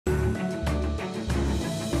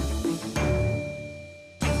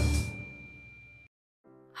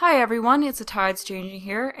Hi everyone, it's a Tides Changing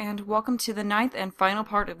here, and welcome to the ninth and final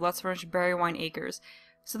part of Let's Furnish Berrywine Acres.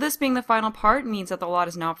 So this being the final part means that the lot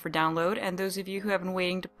is now up for download, and those of you who have been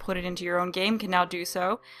waiting to put it into your own game can now do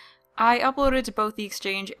so. I uploaded it to both the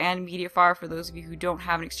Exchange and Mediafire for those of you who don't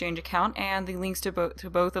have an Exchange account, and the links to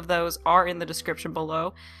both of those are in the description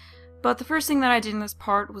below. But the first thing that I did in this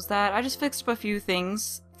part was that I just fixed up a few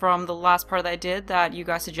things from the last part that I did that you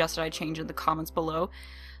guys suggested I change in the comments below.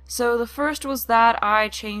 So the first was that I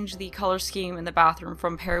changed the color scheme in the bathroom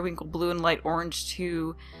from periwinkle blue and light orange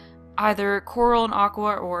to either coral and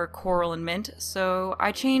aqua or coral and mint. So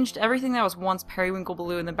I changed everything that was once periwinkle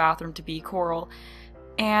blue in the bathroom to be coral.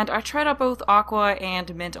 And I tried out both aqua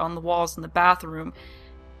and mint on the walls in the bathroom.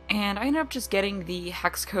 And I ended up just getting the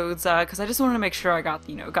hex codes because I just wanted to make sure I got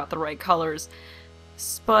the right colors.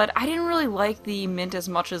 But I didn't really like the mint as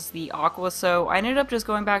much as the aqua, so I ended up just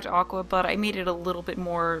going back to aqua, but I made it a little bit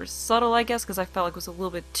more subtle, I guess, because I felt like it was a little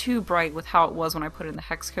bit too bright with how it was when I put it in the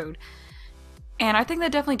hex code. And I think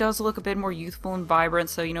that definitely does look a bit more youthful and vibrant,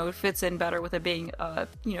 so, it fits in better with it being,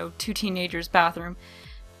 two teenagers' bathroom.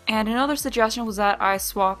 And another suggestion was that I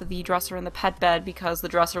swap the dresser and the pet bed because the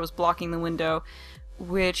dresser was blocking the window,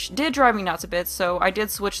 which did drive me nuts a bit, so I did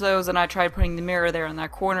switch those and I tried putting the mirror there in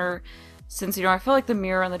that corner. Since, I feel like the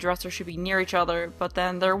mirror and the dresser should be near each other, but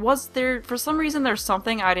then for some reason there's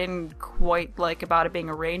something I didn't quite like about it being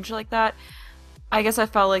arranged like that. I guess I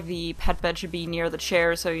felt like the pet bed should be near the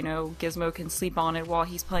chair so, Gizmo can sleep on it while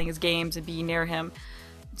he's playing his games and be near him.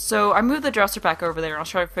 So I moved the dresser back over there and I'll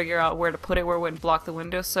try to figure out where to put it where it wouldn't block the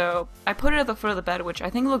window. So I put it at the foot of the bed, which I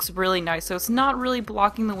think looks really nice. So it's not really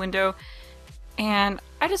blocking the window, and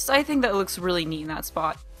I think that looks really neat in that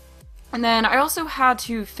spot. And then I also had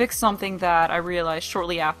to fix something that I realized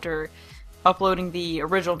shortly after uploading the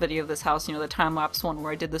original video of this house, the time-lapse one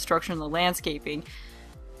where I did the structure and the landscaping.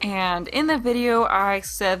 And in that video I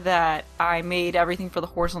said that I made everything for the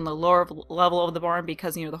horse on the lower level of the barn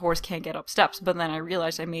because, the horse can't get up steps, but then I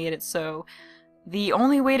realized I made it so the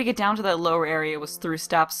only way to get down to that lower area was through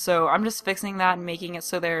steps, so I'm just fixing that and making it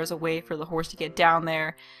so there's a way for the horse to get down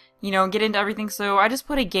there. And get into everything, so I just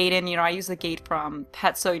put a gate in, I use the gate from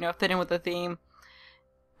Pet, so, fit in with the theme.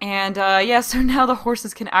 And, yeah, so now the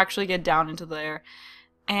horses can actually get down into there.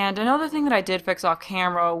 And another thing that I did fix off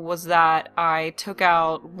camera was that I took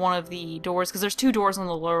out one of the doors, because there's two doors on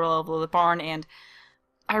the lower level of the barn, and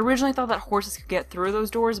I originally thought that horses could get through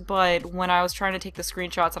those doors, but when I was trying to take the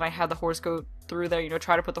screenshots and I had the horse go through there,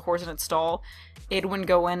 try to put the horse in its stall, it wouldn't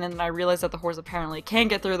go in, and I realized that the horse apparently can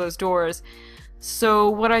get through those doors. So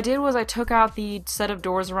what I did was I took out the set of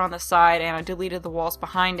doors around the side and I deleted the walls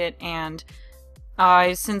behind it, and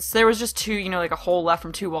since there was just two, like a hole left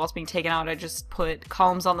from two walls being taken out, I just put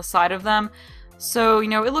columns on the side of them. So,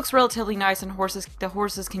 it looks relatively nice and the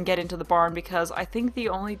horses can get into the barn because I think the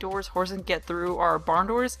only doors horses can get through are barn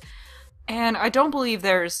doors. And I don't believe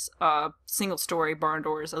there's single-story barn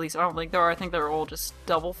doors, at least I don't think there are. I think they're all just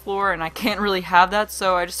double floor and I can't really have that,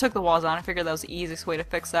 so I just took the walls out and I figured that was the easiest way to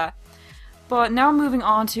fix that. But now moving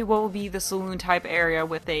on to what will be the saloon type area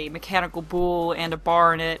with a mechanical bull and a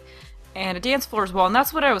bar in it, and a dance floor as well, and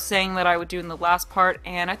that's what I was saying that I would do in the last part,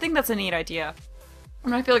 and I think that's a neat idea.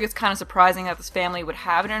 And I feel like it's kind of surprising that this family would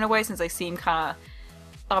have it in a way, since they seem kind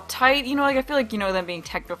of uptight, I feel like, them being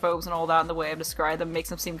technophobes and all that, and the way I've described them makes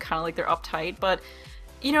them seem kind of like they're uptight, but,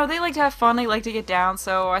 they like to have fun, they like to get down,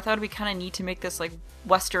 so I thought it'd be kind of neat to make this, like,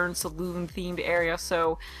 Western saloon-themed area,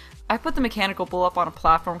 so I put the mechanical bull up on a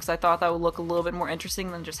platform because I thought that would look a little bit more interesting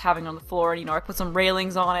than just having it on the floor. I put some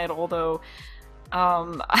railings on it, although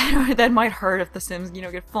I don't know, that might hurt if the Sims,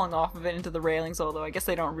 get flung off of it into the railings, although I guess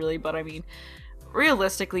they don't really, but I mean,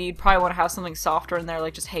 realistically, you'd probably want to have something softer in there,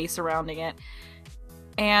 like just hay surrounding it.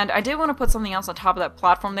 And I did want to put something else on top of that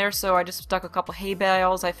platform there, so I just stuck a couple hay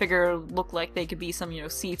bales. I figured it looked like they could be some,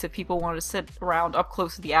 seats if people wanted to sit around up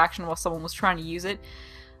close to the action while someone was trying to use it.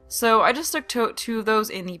 So I just stuck two of those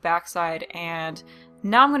in the backside, and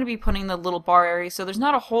now I'm going to be putting the little bar area. So there's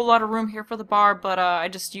not a whole lot of room here for the bar, but I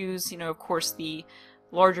just use, of course, the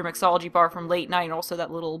larger mixology bar from Late Night, and also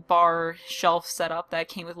that little bar shelf setup that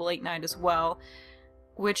came with Late Night as well,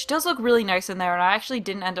 which does look really nice in there, and I actually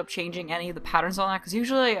didn't end up changing any of the patterns on that, because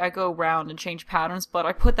usually I go around and change patterns, but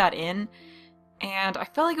I put that in, and I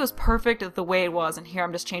felt like it was perfect the way it was, and here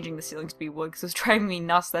I'm just changing the ceilings to be wood, because it was driving me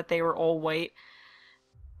nuts that they were all white.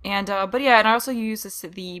 And, but yeah, and I also used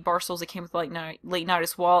the bar stools that came with Late Night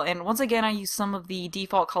as well, and once again I used some of the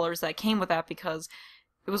default colors that came with that because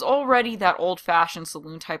it was already that old-fashioned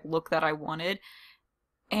saloon type look that I wanted.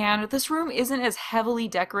 And this room isn't as heavily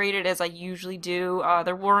decorated as I usually do.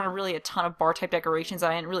 There weren't really a ton of bar type decorations.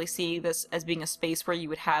 I didn't really see this as being a space where you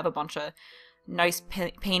would have a bunch of nice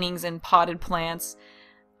paintings and potted plants.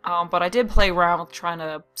 But I did play around with trying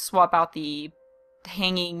to swap out the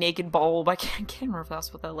hanging naked bulb. I can't remember if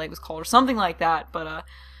that's what that light was called or something like that. But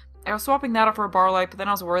I was swapping that up for a bar light, but then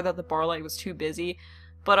I was worried that the bar light was too busy.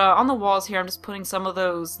 But on the walls here, I'm just putting some of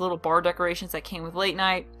those little bar decorations that came with late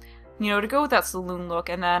night, you know, to go with that saloon look.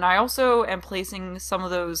 And then I also am placing some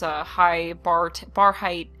of those high bar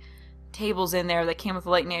height tables in there that came with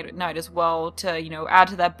late night as well to, you know, add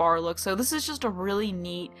to that bar look. So this is just a really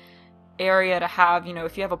neat area to have, you know,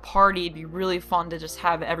 if you have a party, it'd be really fun to just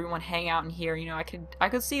have everyone hang out in here. You know, I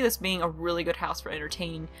could see this being a really good house for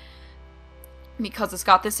entertaining, because it's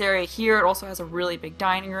got this area here. It also has a really big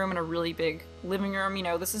dining room and a really big living room. You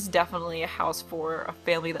know, this is definitely a house for a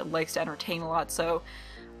family that likes to entertain a lot, so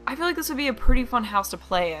I feel like this would be a pretty fun house to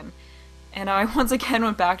play in. And I once again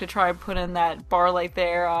went back to try and put in that bar light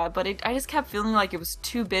there, but I just kept feeling like it was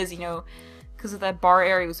too busy, you know, because that bar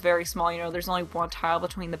area was very small. You know, there's only one tile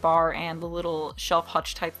between the bar and the little shelf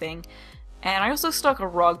hutch type thing. And I also stuck a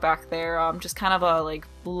rug back there, just kind of a like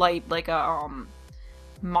light, like a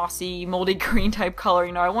mossy, moldy green type color.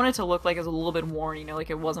 You know, I wanted it to look like it was a little bit worn, you know, like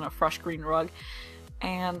it wasn't a fresh green rug.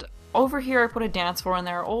 And over here I put a dance floor in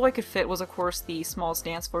there. All I could fit was, of course, the smallest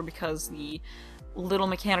dance floor, because the little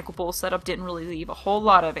mechanical bowl setup didn't really leave a whole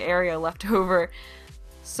lot of area left over.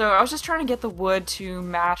 So I was just trying to get the wood to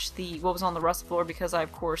match what was on the rest of the floor, because I,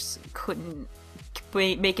 of course, couldn't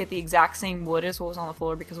make it the exact same wood as what was on the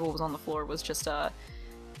floor, because what was on the floor was just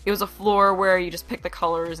it was a floor where you just pick the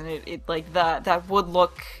colors, and it like that wood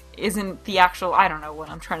look isn't the actual, I don't know what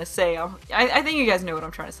I'm trying to say. I think you guys know what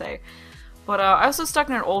I'm trying to say. But I also stuck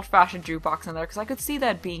in an old-fashioned jukebox in there, because I could see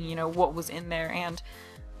that being, you know, what was in there. And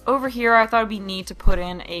over here I thought it'd be neat to put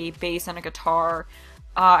in a bass and a guitar.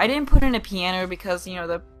 I didn't put in a piano because, you know,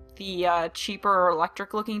 the cheaper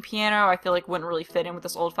electric looking piano I feel like wouldn't really fit in with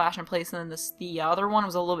this old-fashioned place, and then the other one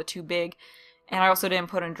was a little bit too big. And I also didn't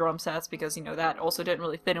put in drum sets because, you know, that also didn't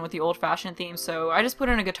really fit in with the old-fashioned theme, so I just put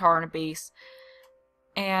in a guitar and a bass.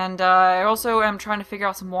 And I also am trying to figure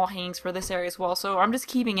out some wall hangings for this area as well, so I'm just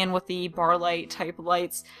keeping in with the bar light type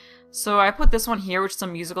lights. So I put this one here, which is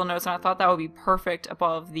some musical notes, and I thought that would be perfect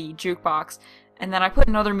above the jukebox. And then I put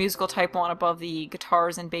another musical type one above the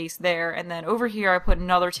guitars and bass there, and then over here I put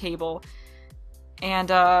another table. And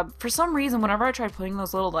for some reason, whenever I tried putting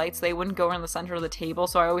those little lights, they wouldn't go in the center of the table,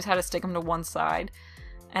 so I always had to stick them to one side.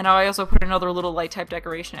 And I also put another little light type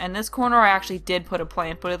decoration. And this corner I actually did put a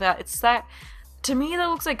plant, but to me that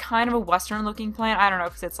looks like kind of a western looking plant. I don't know,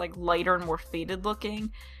 because it's like lighter and more faded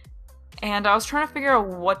looking. And I was trying to figure out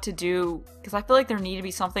what to do, because I feel like there needed to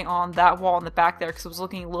be something on that wall in the back there, because it was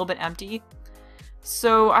looking a little bit empty.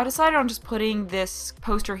 So I decided on just putting this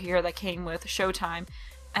poster here that came with Showtime.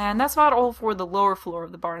 And that's about all for the lower floor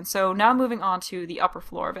of the barn. So now moving on to the upper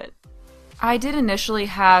floor of it. I did initially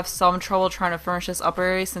have some trouble trying to furnish this upper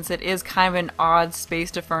area, since it is kind of an odd space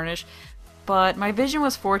to furnish. But my vision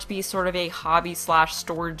was for it to be sort of a hobby /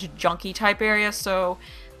 storage junky type area, so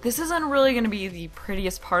this isn't really going to be the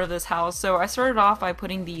prettiest part of this house. So I started off by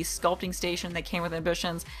putting the sculpting station that came with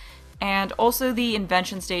Ambitions, and also the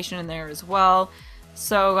invention station in there as well.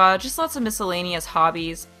 So just lots of miscellaneous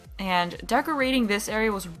hobbies. And decorating this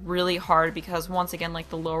area was really hard, because once again, like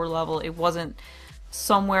the lower level, it wasn't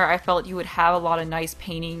somewhere I felt you would have a lot of nice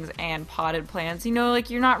paintings and potted plants. You know, like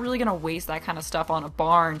you're not really going to waste that kind of stuff on a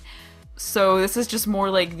barn. So this is just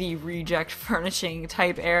more like the reject furnishing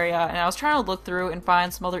type area. And I was trying to look through and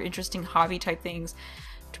find some other interesting hobby type things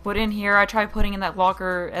to put in here. I tried putting in that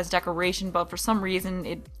locker as decoration, but for some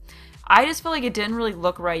reason I just feel like it didn't really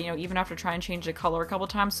look right, you know, even after trying to change the color a couple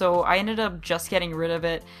times. So I ended up just getting rid of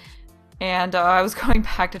it. And I was going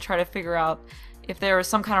back to try to figure out if there was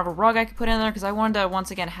some kind of a rug I could put in there, because I wanted to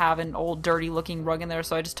once again have an old dirty looking rug in there.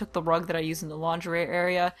 So I just took the rug that I used in the laundry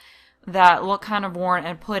area that looked kind of worn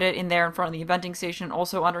and put it in there in front of the inventing station,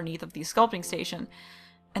 also underneath of the sculpting station.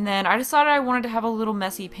 And then I decided I wanted to have a little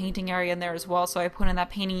messy painting area in there as well, so I put in that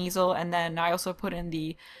painting easel, and then I also put in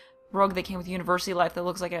the rug that came with University Life that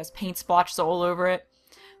looks like it has paint splotches all over it,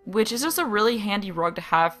 which is just a really handy rug to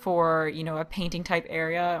have for, you know, a painting type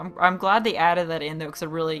area. I'm glad they added that in though, because it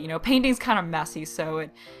really, you know, painting's kind of messy, so it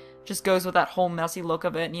just goes with that whole messy look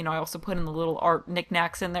of it. And, you know, I also put in the little art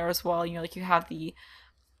knickknacks in there as well. You know, like you have the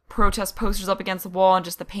protest posters up against the wall and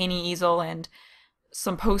just the painting easel and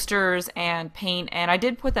some posters and paint. And I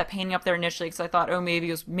did put that painting up there initially because I thought, oh, maybe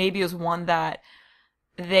it was one that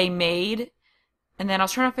they made. And then I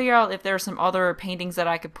was trying to figure out if there were some other paintings that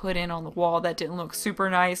I could put in on the wall that didn't look super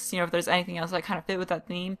nice, you know, if there's anything else that kind of fit with that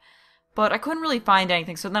theme. But I couldn't really find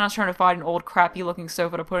anything, so then I was trying to find an old crappy looking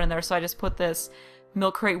sofa to put in there, so I just put this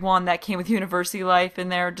milk crate one that came with University Life in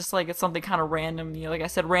there, just like it's something kind of random, you know, like I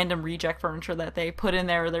said, random reject furniture that they put in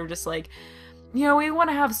there. They were just like, you know, we want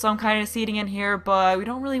to have some kind of seating in here, but we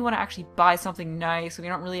don't really want to actually buy something nice. We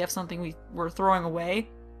don't really have something we're throwing away.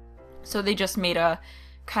 So they just made a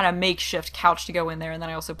kind of makeshift couch to go in there, and then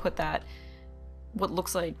I also put that, what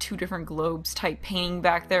looks like 2 different globes type painting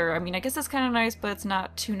back there. I mean, I guess that's kind of nice, but it's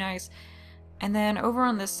not too nice. And then over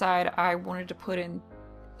on this side, I wanted to put in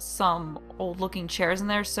some old looking chairs in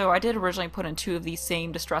there, so I did originally put in 2 of these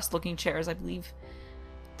same distressed looking chairs. I believe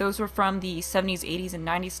those were from the 70s, 80s, and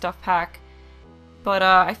 90s stuff pack. But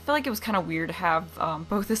I feel like it was kind of weird to have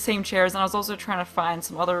both the same chairs, and I was also trying to find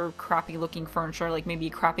some other crappy looking furniture, like maybe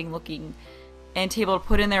a crappy looking end table to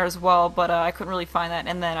put in there as well, but I couldn't really find that.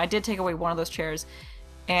 And then I did take away one of those chairs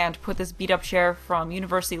and put this beat up chair from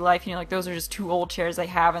University Life. You know, like those are just 2 old chairs they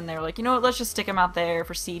have in there. Like, you know what, let's just stick them out there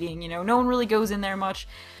for seating. You know, no one really goes in there much.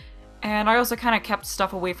 And I also kind of kept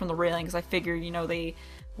stuff away from the railing because I figured, you know, they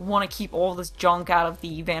want to keep all this junk out of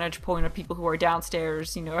the vantage point of people who are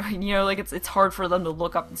downstairs, you know, like it's hard for them to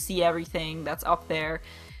look up and see everything that's up there.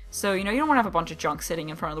 So, you know, you don't want to have a bunch of junk sitting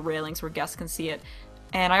in front of the railings where guests can see it.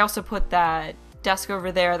 And I also put that desk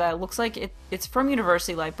over there that looks like it's from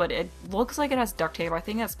University Life, but it looks like it has duct tape. I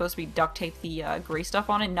think that's supposed to be duct tape, the gray stuff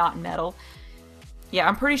on it, not metal. Yeah,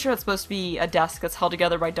 I'm pretty sure it's supposed to be a desk that's held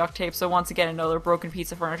together by duct tape, so once again, another broken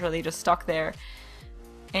piece of furniture they just stuck there.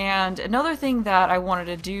 And another thing that I wanted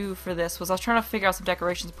to do for this was I was trying to figure out some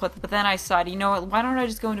decorations to put, but then I decided, you know what, why don't I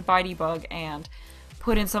just go into Bug and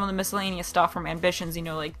put in some of the miscellaneous stuff from Ambitions, you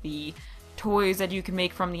know, like the toys that you can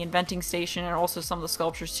make from the inventing station and also some of the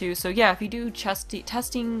sculptures too. So yeah, if you do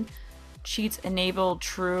testing cheats enabled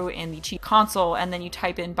true in the cheat console and then you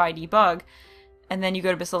type in by debug and then you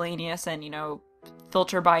go to miscellaneous and, you know,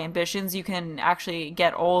 filter by ambitions, you can actually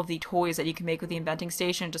get all of the toys that you can make with the inventing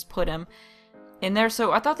station and just put them in there.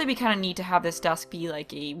 So I thought that'd be kind of neat to have this desk be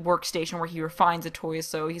like a workstation where he refines the toys.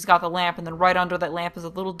 So he's got the lamp, and then right under that lamp is a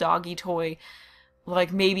little doggy toy.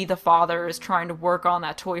 Like maybe the father is trying to work on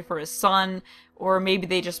that toy for his son, or maybe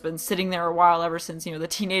they just been sitting there a while ever since, you know, the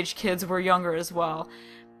teenage kids were younger as well.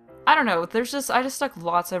 I don't know, I just stuck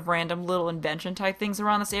lots of random little invention type things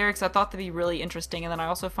around this area because I thought that'd be really interesting. And then I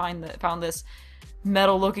also found this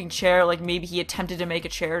metal looking chair, like maybe he attempted to make a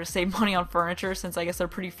chair to save money on furniture since I guess they're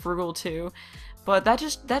pretty frugal too. But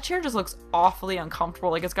that chair just looks awfully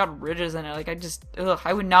uncomfortable. Like it's got ridges in it. Like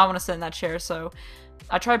I would not want to sit in that chair. So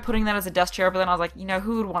I tried putting that as a desk chair, but then I was like, you know,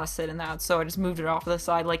 who would want to sit in that? So I just moved it off to the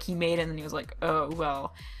side like he made it, and then he was like, oh,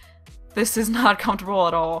 well, this is not comfortable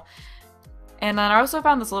at all. And then I also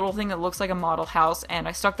found this little thing that looks like a model house, and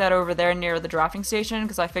I stuck that over there near the drafting station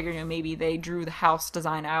because I figured, you know, maybe they drew the house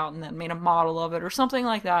design out and then made a model of it or something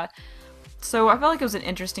like that. So I felt like it was an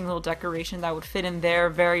interesting little decoration that would fit in there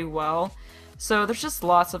very well. So there's just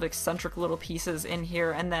lots of eccentric little pieces in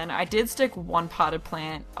here, and then I did stick one potted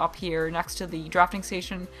plant up here next to the drafting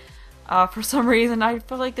station. For some reason, I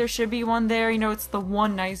feel like there should be one there. You know, it's the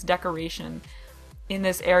one nice decoration in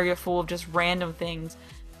this area full of just random things.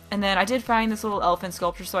 And then I did find this little elephant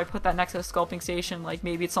sculpture, so I put that next to the sculpting station. Like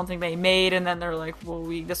maybe it's something they made, and then they're like, well,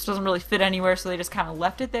 this doesn't really fit anywhere, so they just kind of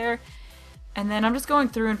left it there. And then I'm just going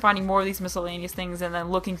through and finding more of these miscellaneous things and then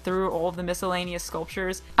looking through all of the miscellaneous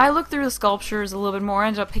sculptures. I looked through the sculptures a little bit more,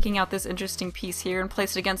 ended up picking out this interesting piece here and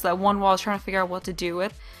placed it against that one wall I was trying to figure out what to do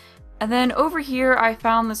with. And then over here I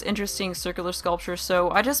found this interesting circular sculpture, so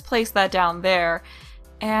I just placed that down there.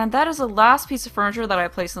 And that is the last piece of furniture that I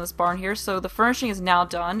placed in this barn here, so the furnishing is now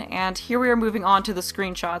done, and here we are moving on to the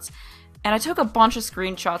screenshots. And I took a bunch of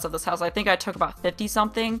screenshots of this house. I think I took about 50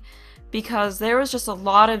 something. Because there was just a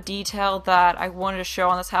lot of detail that I wanted to show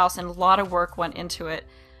on this house, and a lot of work went into it.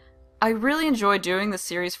 I really enjoyed doing this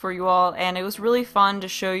series for you all, and it was really fun to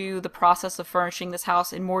show you the process of furnishing this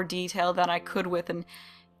house in more detail than I could with an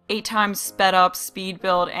 8 times sped up speed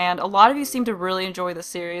build, and a lot of you seem to really enjoy the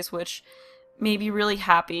series, which made me really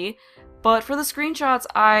happy. But for the screenshots,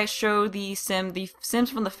 I showed the Sims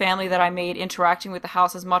from the family that I made interacting with the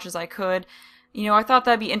house as much as I could. You know, I thought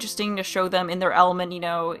that'd be interesting to show them in their element, you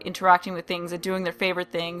know, interacting with things and doing their favorite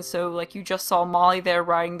things. So, like, you just saw Molly there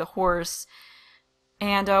riding the horse.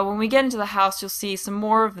 And when we get into the house, you'll see some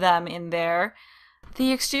more of them in there.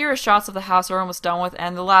 The exterior shots of the house are almost done with,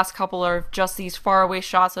 and the last couple are just these faraway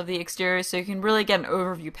shots of the exterior, so you can really get an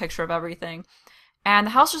overview picture of everything. And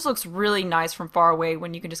the house just looks really nice from far away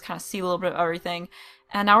when you can just kind of see a little bit of everything.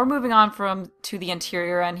 And now we're moving on to the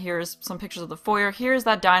interior, and here's some pictures of the foyer. Here's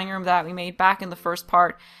that dining room that we made back in the first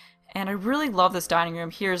part. And I really love this dining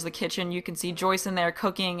room. Here's the kitchen. You can see Joyce in there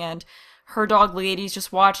cooking, and her dog Lady's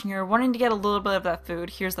just watching her, wanting to get a little bit of that food.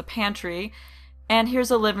 Here's the pantry. And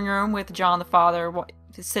here's a living room with John the father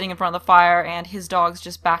sitting in front of the fire, and his dog's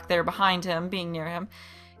just back there behind him, being near him.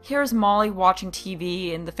 Here's Molly watching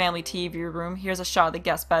TV in the family TV room. Here's a shot of the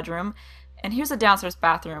guest bedroom. And here's a downstairs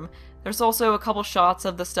bathroom. There's also a couple shots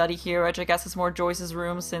of the study here, which I guess is more Joyce's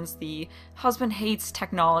room since the husband hates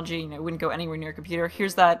technology, wouldn't go anywhere near a computer.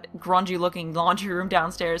 Here's that grungy looking laundry room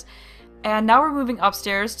downstairs. And now we're moving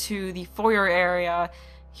upstairs to the foyer area.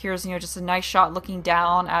 Here's, just a nice shot looking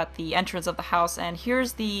down at the entrance of the house, and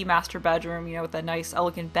here's the master bedroom, with that nice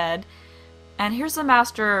elegant bed. And here's the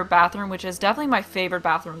master bathroom, which is definitely my favorite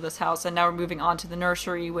bathroom of this house, and now we're moving on to the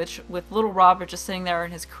nursery, with little Robert just sitting there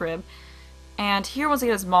in his crib. And here once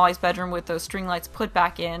again is Molly's bedroom with those string lights put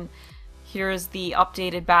back in. Here is the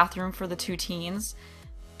updated bathroom for the two teens.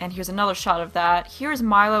 And here's another shot of that. Here's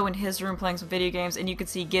Milo in his room playing some video games, and you can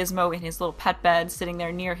see Gizmo in his little pet bed sitting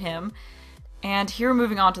there near him. And here we're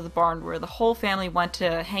moving on to the barn where the whole family went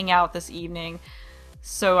to hang out this evening.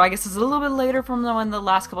 So I guess it's a little bit later from when the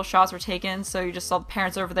last couple shots were taken, so you just saw the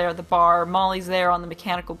parents over there at the bar, Molly's there on the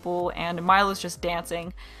mechanical bull, and Milo's just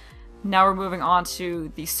dancing. Now we're moving on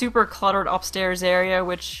to the super cluttered upstairs area,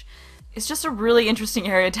 which is just a really interesting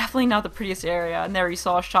area, definitely not the prettiest area. And there you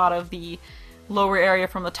saw a shot of the lower area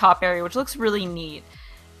from the top area, which looks really neat.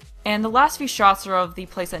 And the last few shots are of the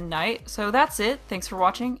place at night, so that's it. Thanks for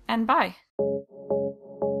watching, and bye!